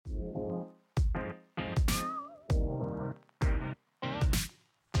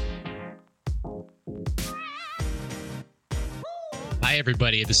Hi,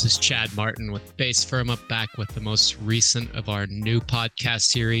 everybody. This is Chad Martin with BaseFirma, back with the most recent of our new podcast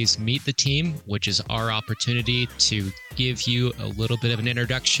series, Meet the Team, which is our opportunity to give you a little bit of an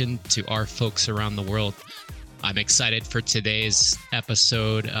introduction to our folks around the world. I'm excited for today's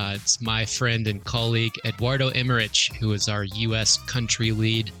episode. It's my friend and colleague, Eduardo Emmerich, who is our U.S. country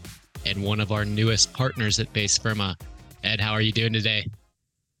lead and one of our newest partners at BaseFirma. Ed, how are you doing today?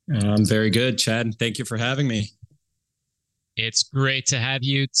 I'm very good, Chad. Thank you for having me. It's great to have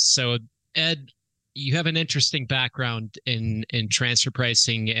you. So, Ed, you have an interesting background in transfer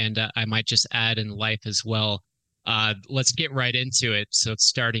pricing, and I might just add in life as well. Let's get right into it. So,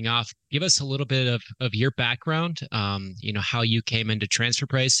 starting off, give us a little bit of your background, how you came into transfer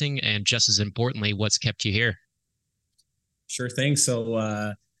pricing, and just as importantly, what's kept you here. Sure thing. So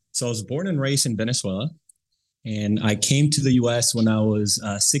I was born and raised in Venezuela, and I came to the U.S. when I was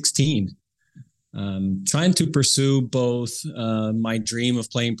 16. Trying to pursue both my dream of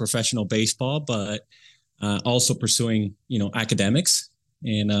playing professional baseball, but also pursuing, academics.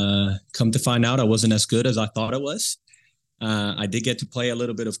 And come to find out, I wasn't as good as I thought I was. I did get to play a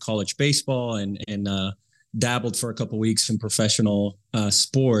little bit of college baseball and dabbled for a couple of weeks in professional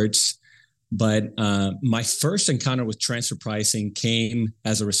sports. But my first encounter with transfer pricing came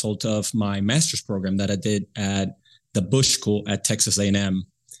as a result of my master's program that I did at the Bush School at Texas A&M.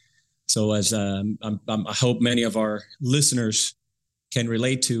 So as I hope many of our listeners can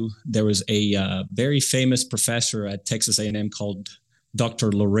relate to, there was a very famous professor at Texas A&M called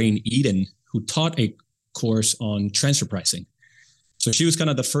Dr. Lorraine Eden, who taught a course on transfer pricing. So she was kind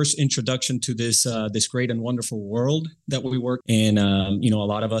of the first introduction to this great and wonderful world that we work in. A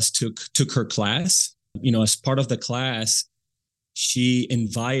lot of us took her class. As part of the class, she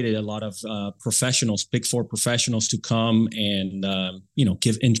invited a lot of professionals, Big Four professionals, to come and,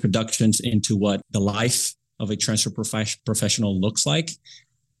 give introductions into what the life of a transfer professional looks like.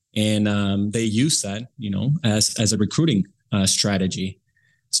 And they use that, as a recruiting strategy.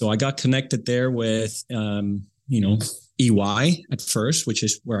 So I got connected there with, EY at first, which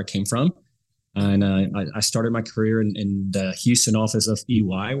is where I came from. And I started my career in the Houston office of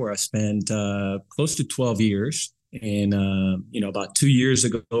EY, where I spent close to 12 years. And, about 2 years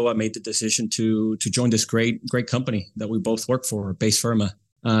ago, I made the decision to join this great company that we both work for, BaseFirma.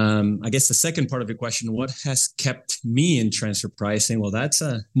 I guess the second part of your question, what has kept me in transfer pricing? Well, that's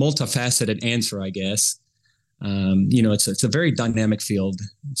a multifaceted answer, I guess. It's a very dynamic field.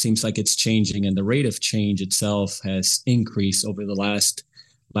 It seems like it's changing, and the rate of change itself has increased over the last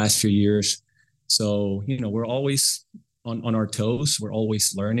few years. So, we're always on our toes. We're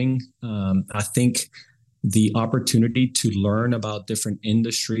always learning. I think the opportunity to learn about different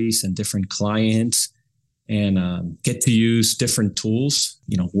industries and different clients and get to use different tools,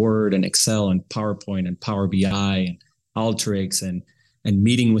 Word and Excel and PowerPoint and Power BI and Alteryx and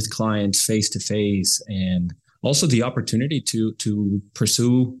meeting with clients face to face, and also the opportunity to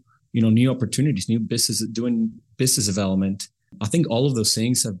pursue, new opportunities, doing business development. I think all of those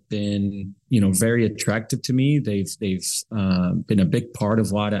things have been, very attractive to me. They've been a big part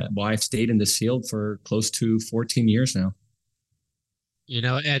of why I've stayed in this field for close to 14 years now.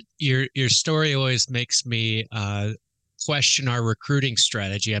 Ed, your story always makes me question our recruiting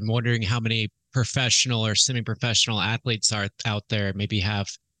strategy. I'm wondering how many professional or semi-professional athletes are out there maybe have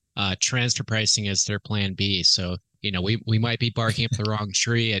transfer pricing as their plan B. So, we might be barking up the wrong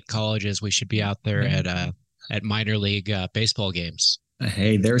tree at colleges. We should be out there at minor league baseball games.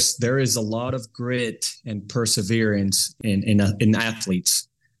 Hey, there is a lot of grit and perseverance in athletes,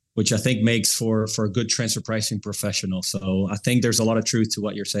 which I think makes for a good transfer pricing professional. So I think there's a lot of truth to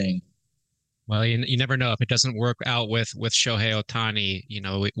what you're saying. Well, you never know if it doesn't work out with Shohei Ohtani.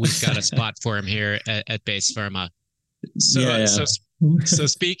 We've got a spot for him here at BaseFirma. So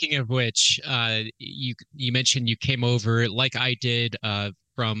speaking of which, you mentioned you came over like I did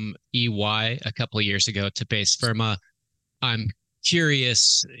from EY a couple of years ago to BaseFirma. I'm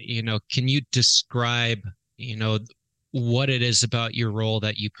curious, can you describe, what it is about your role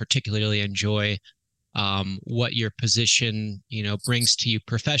that you particularly enjoy, what your position, brings to you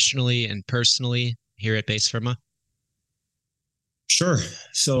professionally and personally here at BaseFirma? Sure.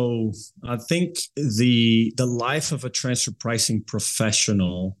 So I think the life of a transfer pricing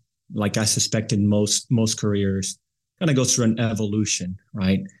professional, like I suspect in most careers, kind of goes through an evolution,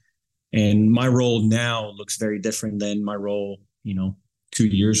 right? And my role now looks very different than my role, 2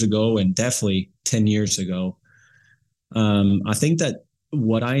 years ago and definitely 10 years ago. I think that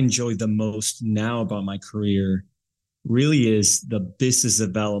what I enjoy the most now about my career really is the business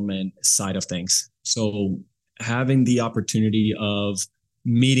development side of things. So having the opportunity of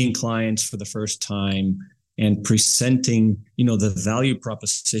meeting clients for the first time and presenting, the value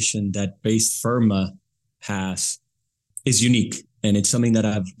proposition that BaseFirma has is unique, and it's something that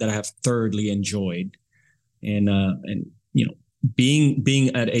I have thoroughly enjoyed. And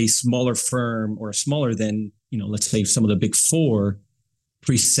being at a smaller firm, or smaller than, let's say some of the big four,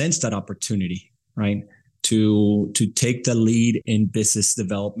 presents that opportunity, right? To take the lead in business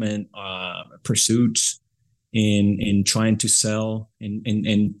development pursuits, in trying to sell,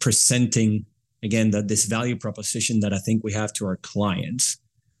 and presenting again this value proposition that I think we have to our clients.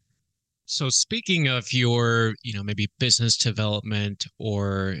 So speaking of your, maybe business development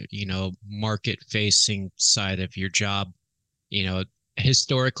or, market facing side of your job,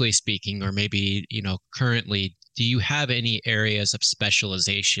 historically speaking, or maybe, currently, do you have any areas of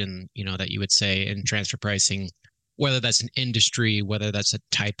specialization, that you would say in transfer pricing, whether that's an industry, whether that's a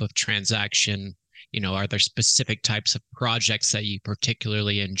type of transaction? Are there specific types of projects that you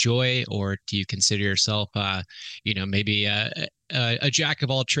particularly enjoy, or do you consider yourself, maybe a jack of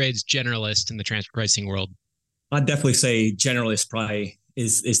all trades generalist in the transfer pricing world? I'd definitely say generalist probably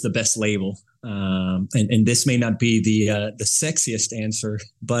is the best label. And this may not be the sexiest answer,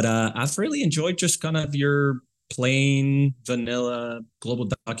 but I've really enjoyed just kind of your plain vanilla global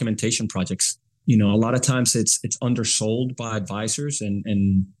documentation projects. A lot of times it's undersold by advisors,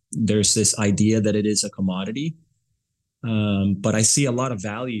 and there's this idea that it is a commodity. But I see a lot of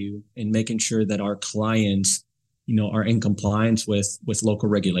value in making sure that our clients, are in compliance with local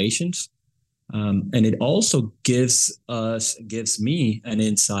regulations. And it also gives me an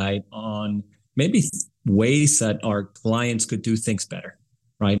insight on maybe ways that our clients could do things better,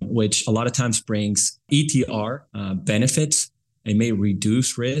 right? Which a lot of times brings ETR benefits. It may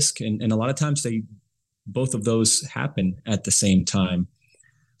reduce risk. And a lot of times both of those happen at the same time.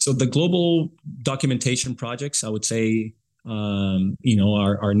 So the global documentation projects, I would say, are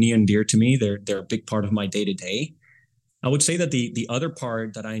near and dear to me. They're a big part of my day to day. I would say that the other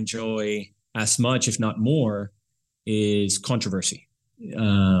part that I enjoy as much, if not more, is controversy.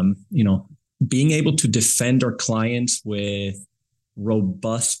 Being able to defend our clients with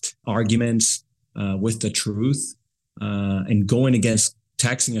robust arguments, with the truth, and going against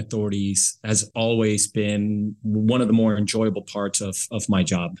taxing authorities has always been one of the more enjoyable parts of my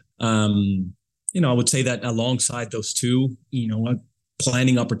job. I would say that alongside those two,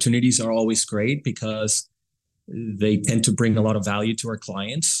 planning opportunities are always great because they tend to bring a lot of value to our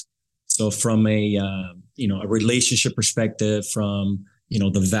clients. So from a relationship perspective, from,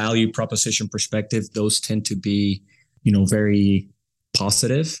 the value proposition perspective, those tend to be, very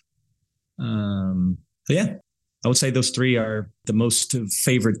positive. So yeah, I would say those three are the most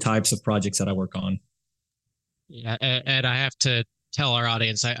favorite types of projects that I work on. Yeah, Ed, I have to tell our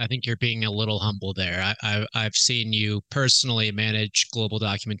audience, I think you're being a little humble there. I've seen you personally manage global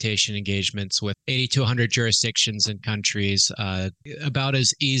documentation engagements with 80 to 100 jurisdictions and countries, about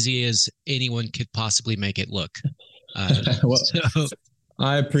as easy as anyone could possibly make it look. Well, so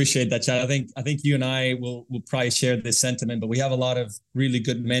I appreciate that, Chad. I think you and I will probably share this sentiment, but we have a lot of really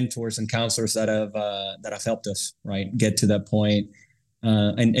good mentors and counselors that have helped us, right, get to that point.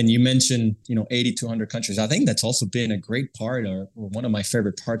 And you mentioned, 80 to 100 countries. I think that's also been a great part, or one of my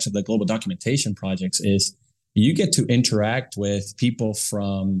favorite parts of the global documentation projects is you get to interact with people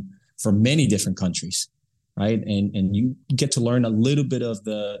from many different countries, right? And you get to learn a little bit of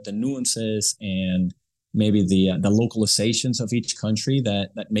the nuances and maybe the localizations of each country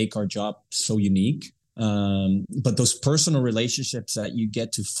that make our job so unique. But those personal relationships that you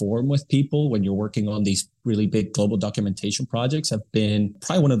get to form with people when you're working on these really big global documentation projects have been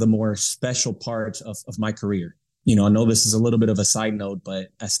probably one of the more special parts of my career. I know this is a little bit of a side note, but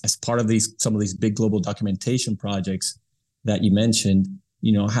as part of some of these big global documentation projects that you mentioned,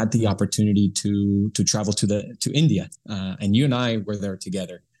 I had the opportunity to travel to India, and you and I were there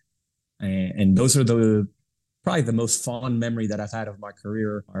together. And those are probably the most fond memory that I've had of my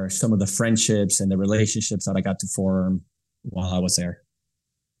career are some of the friendships and the relationships that I got to form while I was there.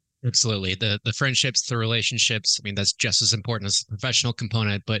 Absolutely. The friendships, the relationships, I mean, that's just as important as the professional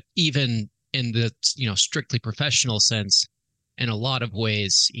component, but even in the, strictly professional sense, in a lot of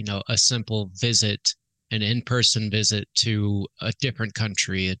ways, a simple visit, an in-person visit to a different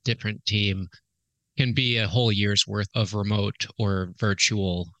country, a different team can be a whole year's worth of remote or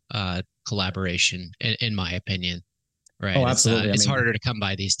virtual collaboration, in my opinion. Right. Oh, absolutely. It's harder to come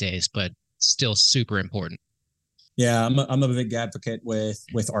by these days, but still super important. Yeah, I'm a big advocate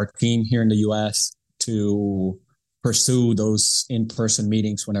with our team here in the US to pursue those in-person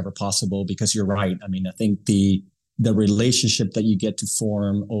meetings whenever possible, because you're right. I think the relationship that you get to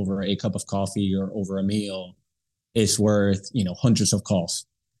form over a cup of coffee or over a meal is worth, hundreds of calls.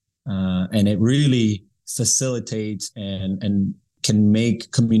 And it really facilitates and can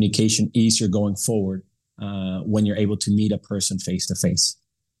make communication easier going forward when you're able to meet a person face to face.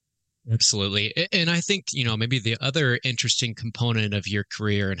 Absolutely. And I think, maybe the other interesting component of your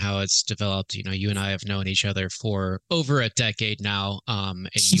career and how it's developed, you and I have known each other for over a decade now. And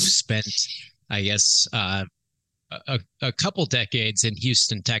you've spent, I guess, a couple decades in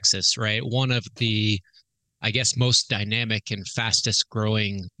Houston, Texas, right? One of the, I guess, most dynamic and fastest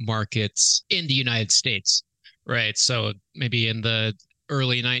growing markets in the United States, right? So maybe in the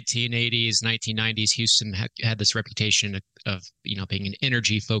early 1980s, 1990s, Houston had this reputation of being an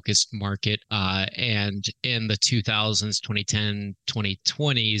energy focused market. And in the 2000s, 2010,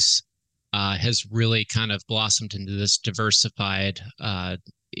 2020s, has really kind of blossomed into this diversified,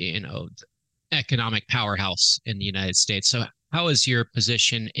 economic powerhouse in the United States. So how has your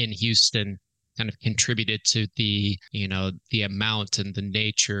position in Houston kind of contributed to the amount and the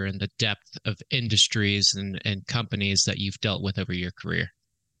nature and the depth of industries and companies that you've dealt with over your career?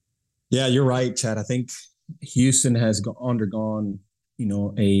 Yeah, you're right, Chad. I think Houston has undergone,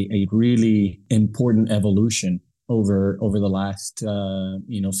 a really important evolution over the last,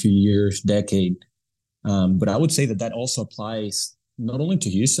 few years, decade. But I would say that also applies not only to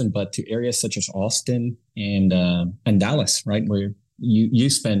Houston, but to areas such as Austin and Dallas, right, where you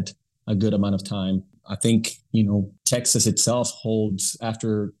spent a good amount of time. I think, Texas itself holds,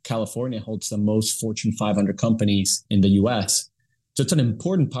 after California, holds the most Fortune 500 companies in the U.S. So it's an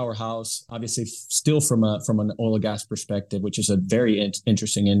important powerhouse, obviously, still from an oil and gas perspective, which is a very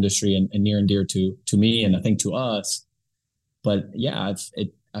interesting industry and near and dear to me and I think to us. But yeah,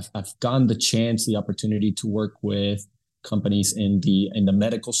 I've gotten the opportunity to work with companies in the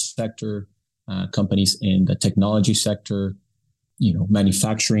medical sector, companies in the technology sector,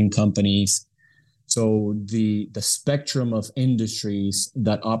 manufacturing companies. So the spectrum of industries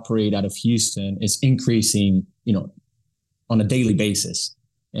that operate out of Houston is increasing, on a daily basis.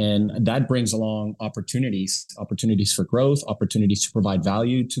 And that brings along opportunities for growth, opportunities to provide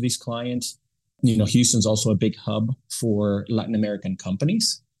value to these clients. Houston's also a big hub for Latin American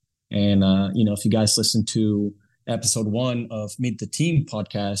companies. And, if you guys listen to episode 1 of Meet the Team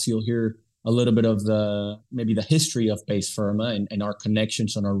podcast, you'll hear a little bit of maybe the history of BaseFirma and our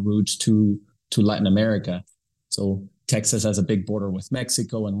connections and our roots to Latin America. So Texas has a big border with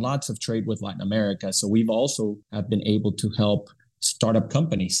Mexico and lots of trade with Latin America. So we've also have been able to help startup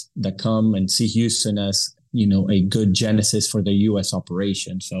companies that come and see Houston as, a good genesis for the U.S.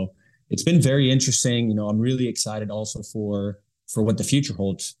 operation. So it's been very interesting. I'm really excited also for what the future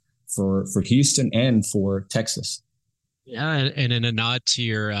holds for Houston and for Texas. Yeah, and in a nod to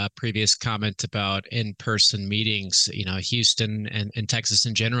your previous comment about in-person meetings, Houston and Texas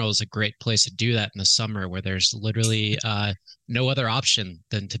in general is a great place to do that in the summer, where there's literally no other option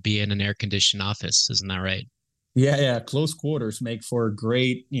than to be in an air-conditioned office. Isn't that right? Yeah. Close quarters make for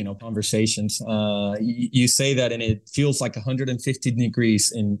great, conversations. You say that, and it feels like 150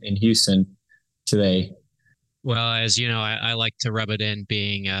 degrees in Houston today. Well, as you know, I like to rub it in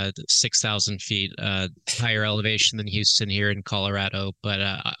being 6,000 feet higher elevation than Houston here in Colorado, but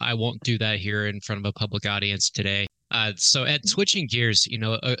I won't do that here in front of a public audience today. So Ed, switching gears,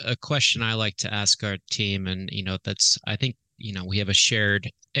 a question I like to ask our team, and, that's, I think, we have a shared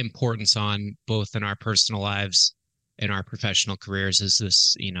importance on both in our personal lives and our professional careers is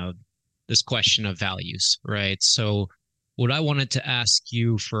this, this question of values, right? So what I wanted to ask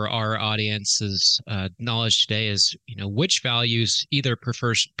you for our audience's knowledge today is, which values, either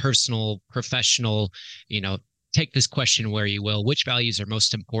personal, professional, take this question where you will, which values are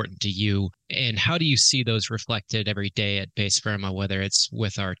most important to you, and how do you see those reflected every day at BaseFirma, whether it's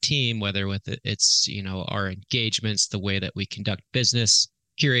with our team, whether with it's, our engagements, the way that we conduct business.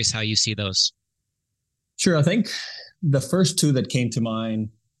 Curious how you see those. Sure. I think the first two that came to mind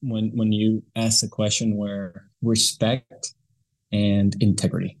when you asked the question were respect and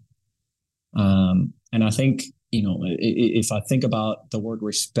integrity. And I think, if I think about the word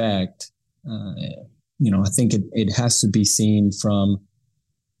respect, I think it has to be seen from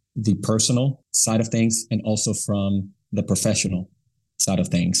the personal side of things and also from the professional side of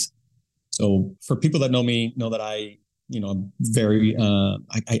things. So for people that know me, know that I'm very,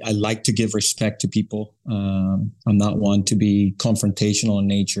 I like to give respect to people. I'm not one to be confrontational in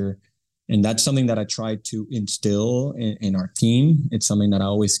nature. And that's something that I try to instill in our team. It's something that I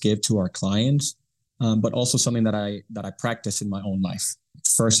always give to our clients, but also something that I practice in my own life.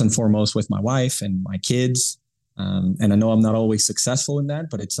 First and foremost with my wife and my kids. And I know I'm not always successful in that,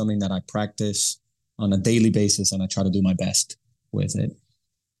 but it's something that I practice on a daily basis and I try to do my best with it.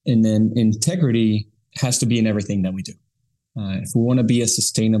 And then integrity has to be in everything that we do. If we want to be a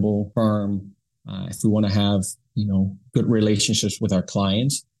sustainable firm, if we want to have, good relationships with our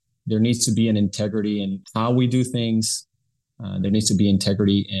clients, there needs to be an integrity in how we do things. There needs to be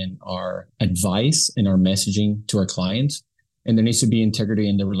integrity in our advice and our messaging to our clients. And there needs to be integrity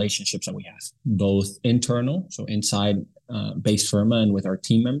in the relationships that we have, both internal, so inside BaseFirma and with our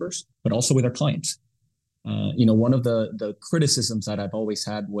team members, but also with our clients. One of the criticisms that I've always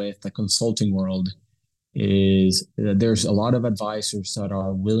had with the consulting world is that there's a lot of advisors that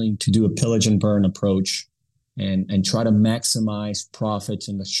are willing to do a pillage and burn approach and try to maximize profits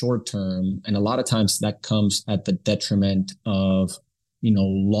in the short term. And a lot of times that comes at the detriment of,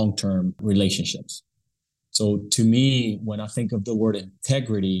 long-term relationships. So to me, when I think of the word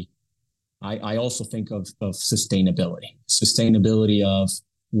integrity, I also think of sustainability of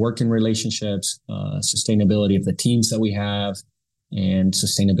working relationships, sustainability of the teams that we have, and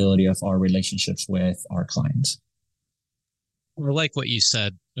sustainability of our relationships with our clients. I like what you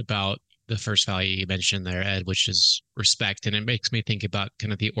said about the first value you mentioned there, Ed, which is respect. And it makes me think about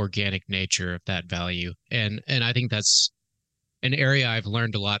kind of the organic nature of that value. And I think that's an area I've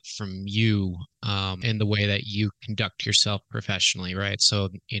learned a lot from you in the way that you conduct yourself professionally, right? So,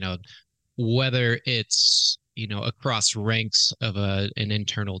 whether it's, across ranks of an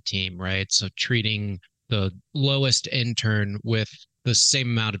internal team, right? So treating the lowest intern with the same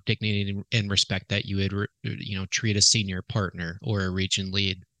amount of dignity and respect that you would, treat a senior partner or a region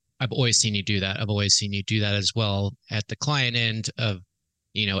lead. I've always seen you do that. I've always seen you do that as well at the client end of,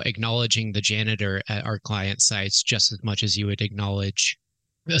 acknowledging the janitor at our client sites just as much as you would acknowledge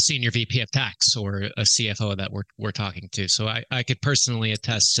a senior VP of tax or a CFO that we're talking to. So I could personally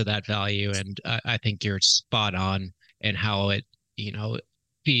attest to that value. And I think you're spot on in how it,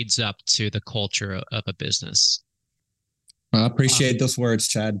 feeds up to the culture of a business. I appreciate those words,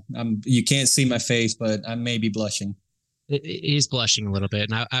 Chad. You can't see my face, but I may be blushing. He's blushing a little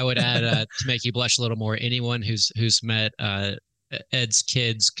bit, and I would add to make you blush a little more. Anyone who's met Ed's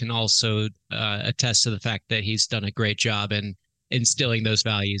kids can also attest to the fact that he's done a great job in instilling those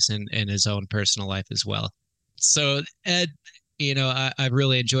values in his own personal life as well. So, Ed, I've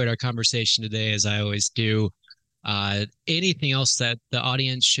really enjoyed our conversation today, as I always do. Anything else that the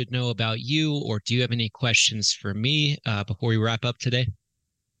audience should know about you, or do you have any questions for me before we wrap up today?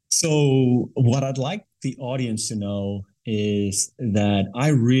 So what I'd like the audience to know is that I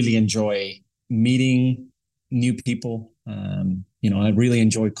really enjoy meeting new people. I really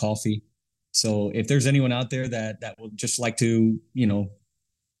enjoy coffee. So if there's anyone out there that would just like to,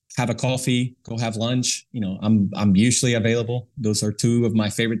 have a coffee, go have lunch, I'm usually available. Those are two of my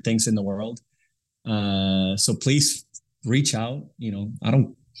favorite things in the world. So please reach out.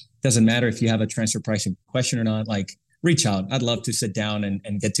 Doesn't matter if you have a transfer pricing question or not, like reach out. I'd love to sit down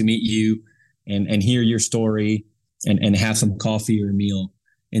and get to meet you and hear your story and have some coffee or a meal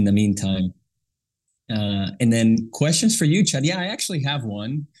in the meantime. And then questions for you, Chad. Yeah, I actually have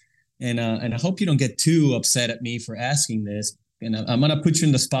one. And I hope you don't get too upset at me for asking this. And I'm going to put you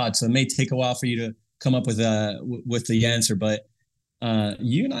in the spot. So it may take a while for you to come up with the answer, but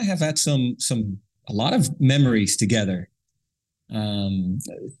you and I have had a lot of memories together.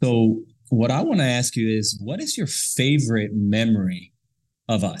 So what I want to ask you is, what is your favorite memory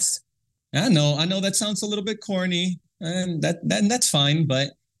of us? I know that sounds a little bit corny, and that's fine.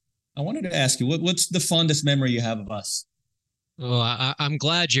 But I wanted to ask you, what's the fondest memory you have of us? Well, I'm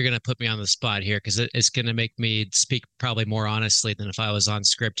glad you're going to put me on the spot here because it's going to make me speak probably more honestly than if I was on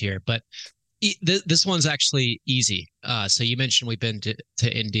script here. But this one's actually easy. So you mentioned we've been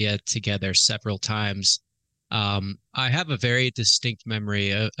to India together several times. I have a very distinct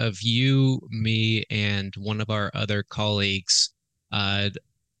memory of you, me, and one of our other colleagues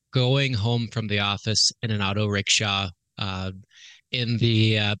going home from the office in an auto rickshaw in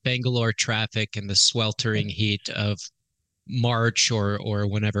the Bangalore traffic and the sweltering heat of March or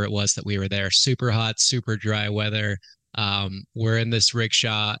whenever it was that we were there. Super hot, super dry weather. We're in this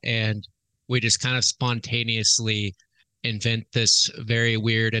rickshaw and we just kind of spontaneously invent this very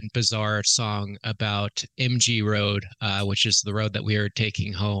weird and bizarre song about MG Road, which is the road that we are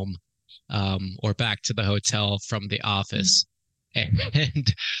taking home or back to the hotel from the office.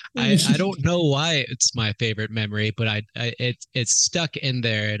 And I don't know why it's my favorite memory, but it's stuck in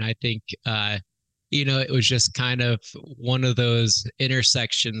there. And I think, it was just kind of one of those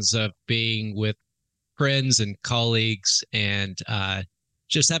intersections of being with friends and colleagues and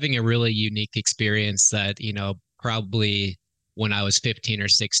just having a really unique experience that, probably when I was 15 or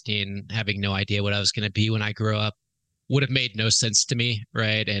 16, having no idea what I was going to be when I grew up would have made no sense to me.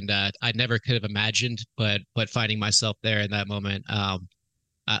 Right. And I never could have imagined, but finding myself there in that moment,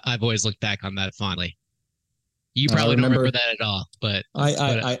 I've always looked back on that fondly. You probably don't remember remember that at all, but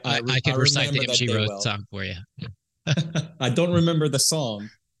I can recite the remember that MC day Rose well. song for you. I don't remember the song,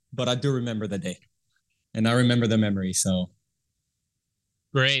 but I do remember the day, and I remember the memory. So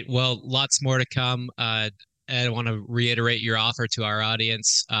Great. Well, lots more to come. Ed, I want to reiterate your offer to our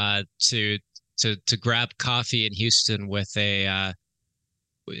audience to grab coffee in Houston with I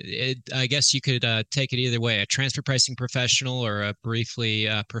guess you could take it either way, a transfer pricing professional or a briefly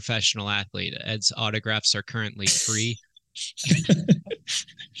professional athlete. Ed's autographs are currently free.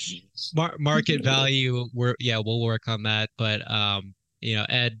 Market value, we'll work on that. But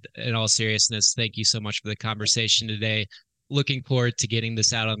Ed, in all seriousness, thank you so much for the conversation today. Looking forward to getting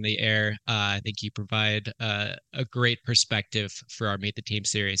this out on the air. I think you provide a great perspective for our Meet the Team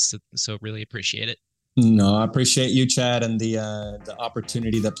series, so really appreciate it. No, I appreciate you, Chad, and the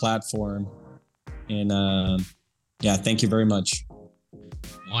opportunity, the platform, and yeah, thank you very much.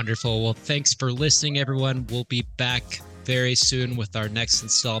 Wonderful. Well, thanks for listening, everyone. We'll be back very soon with our next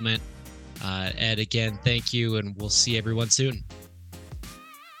installment. Ed, again, thank you, and we'll see everyone soon.